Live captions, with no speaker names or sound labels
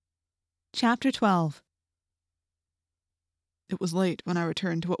Chapter 12. It was late when I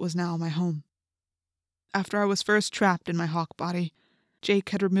returned to what was now my home. After I was first trapped in my hawk body, Jake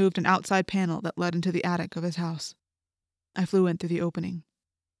had removed an outside panel that led into the attic of his house. I flew in through the opening.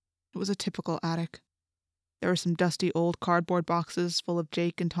 It was a typical attic. There were some dusty old cardboard boxes full of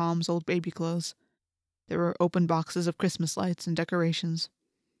Jake and Tom's old baby clothes. There were open boxes of Christmas lights and decorations.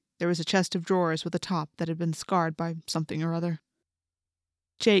 There was a chest of drawers with a top that had been scarred by something or other.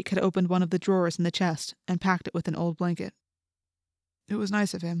 Jake had opened one of the drawers in the chest and packed it with an old blanket. It was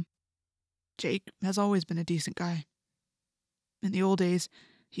nice of him. Jake has always been a decent guy. In the old days,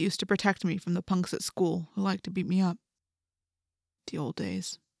 he used to protect me from the punks at school who liked to beat me up. The old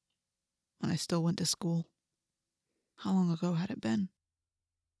days, when I still went to school. How long ago had it been?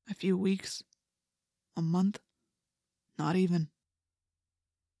 A few weeks? A month? Not even.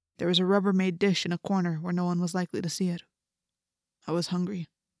 There was a Rubbermaid dish in a corner where no one was likely to see it. I was hungry.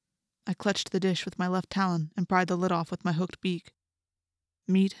 I clutched the dish with my left talon and pried the lid off with my hooked beak.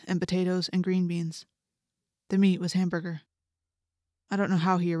 Meat and potatoes and green beans. The meat was hamburger. I don't know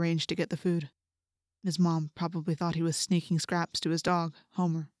how he arranged to get the food. His mom probably thought he was sneaking scraps to his dog,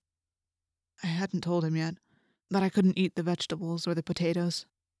 Homer. I hadn't told him yet that I couldn't eat the vegetables or the potatoes.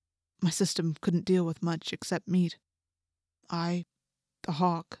 My system couldn't deal with much except meat. I, the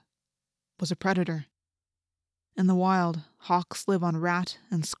hawk, was a predator. In the wild, hawks live on rat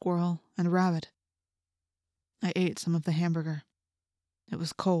and squirrel and rabbit. I ate some of the hamburger. It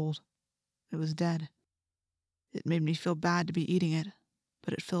was cold. It was dead. It made me feel bad to be eating it,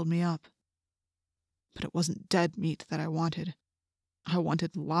 but it filled me up. But it wasn't dead meat that I wanted. I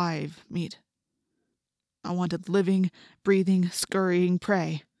wanted live meat. I wanted living, breathing, scurrying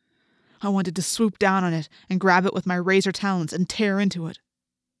prey. I wanted to swoop down on it and grab it with my razor talons and tear into it.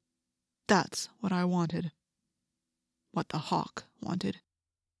 That's what I wanted. What the hawk wanted.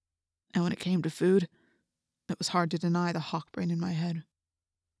 And when it came to food, it was hard to deny the hawk brain in my head.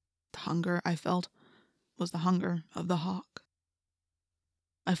 The hunger I felt was the hunger of the hawk.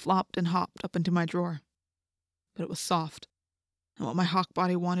 I flopped and hopped up into my drawer, but it was soft, and what my hawk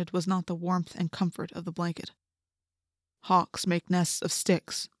body wanted was not the warmth and comfort of the blanket. Hawks make nests of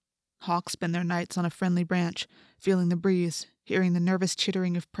sticks. Hawks spend their nights on a friendly branch, feeling the breeze, hearing the nervous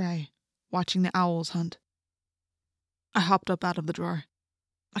chittering of prey, watching the owls hunt. I hopped up out of the drawer.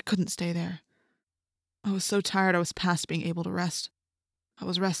 I couldn't stay there. I was so tired I was past being able to rest. I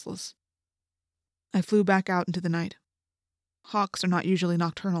was restless. I flew back out into the night. Hawks are not usually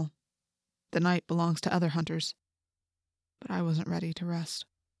nocturnal. The night belongs to other hunters. But I wasn't ready to rest.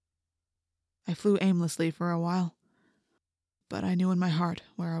 I flew aimlessly for a while, but I knew in my heart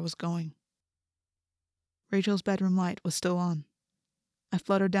where I was going. Rachel's bedroom light was still on. I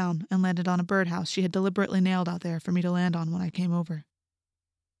fluttered down and landed on a birdhouse she had deliberately nailed out there for me to land on when I came over.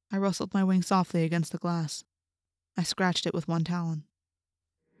 I rustled my wing softly against the glass. I scratched it with one talon.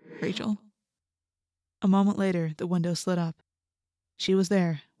 Rachel? A moment later, the window slid up. She was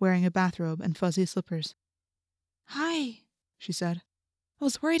there, wearing a bathrobe and fuzzy slippers. "Hi," she said. "I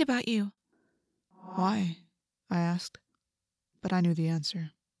was worried about you." Why? I asked, but I knew the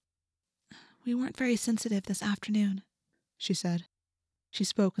answer. "We weren't very sensitive this afternoon," she said. She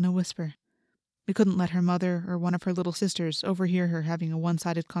spoke in a whisper. We couldn't let her mother or one of her little sisters overhear her having a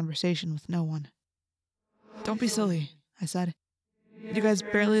one-sided conversation with no one. Don't be silly, I said. You guys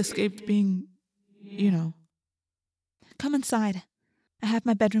barely escaped being, you know. "Come inside. I have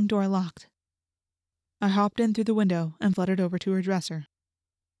my bedroom door locked." I hopped in through the window and fluttered over to her dresser.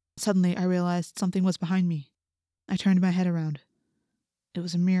 Suddenly I realized something was behind me. I turned my head around. It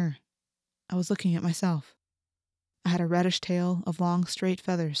was a mirror. I was looking at myself. I had a reddish tail of long, straight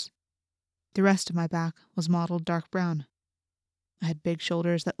feathers. The rest of my back was mottled dark brown. I had big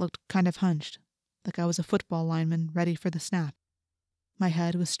shoulders that looked kind of hunched, like I was a football lineman ready for the snap. My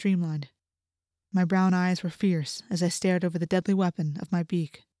head was streamlined. My brown eyes were fierce as I stared over the deadly weapon of my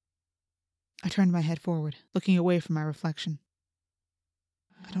beak. I turned my head forward, looking away from my reflection.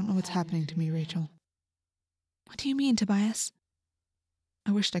 I don't know what's happening to me, Rachel. "What do you mean, Tobias?"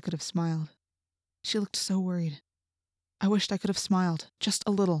 I wished I could have smiled. She looked so worried. I wished I could have smiled, just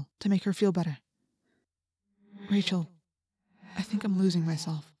a little, to make her feel better. Rachel, I think I'm losing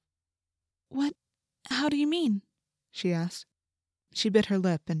myself. "What? How do you mean?" she asked. She bit her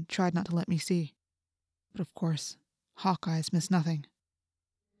lip and tried not to let me see. But of course, hawk eyes miss nothing.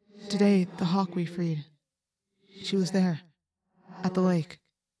 Today, the hawk we freed. She was there, at the lake.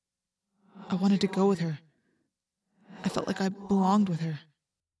 I wanted to go with her. I felt like I belonged with her.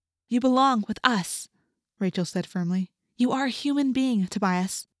 "You belong with us," Rachel said firmly. "You are a human being,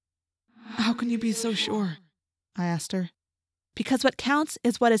 Tobias." How can you be so sure? I asked her. Because what counts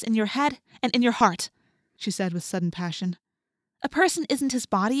is what is in your head and in your heart, she said with sudden passion. A person isn't his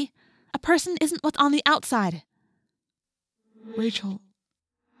body. A person isn't what's on the outside. Rachel,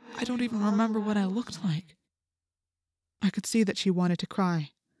 I don't even remember what I looked like. I could see that she wanted to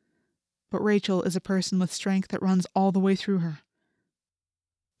cry. But Rachel is a person with strength that runs all the way through her.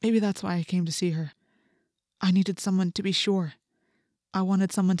 Maybe that's why I came to see her. I needed someone to be sure. I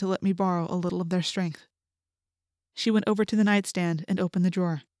wanted someone to let me borrow a little of their strength. She went over to the nightstand and opened the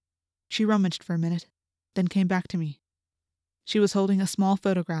drawer. She rummaged for a minute, then came back to me. She was holding a small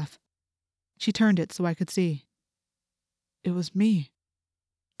photograph. She turned it so I could see. It was me.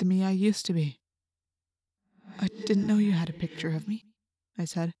 The me I used to be. I didn't know you had a picture of me, I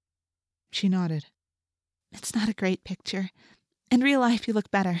said. She nodded. It's not a great picture. In real life, you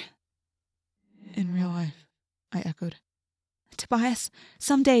look better. In real life, I echoed. Tobias,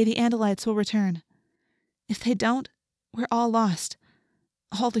 someday the Andalites will return. If they don't, we're all lost.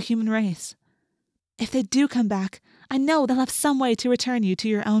 All the human race. If they do come back, I know they'll have some way to return you to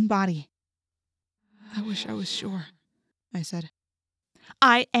your own body. I wish I was sure, I said.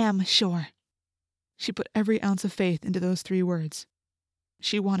 I am sure. She put every ounce of faith into those 3 words.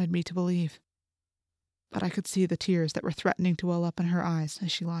 She wanted me to believe. But I could see the tears that were threatening to well up in her eyes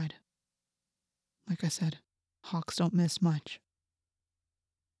as she lied. Like I said, hawks don't miss much.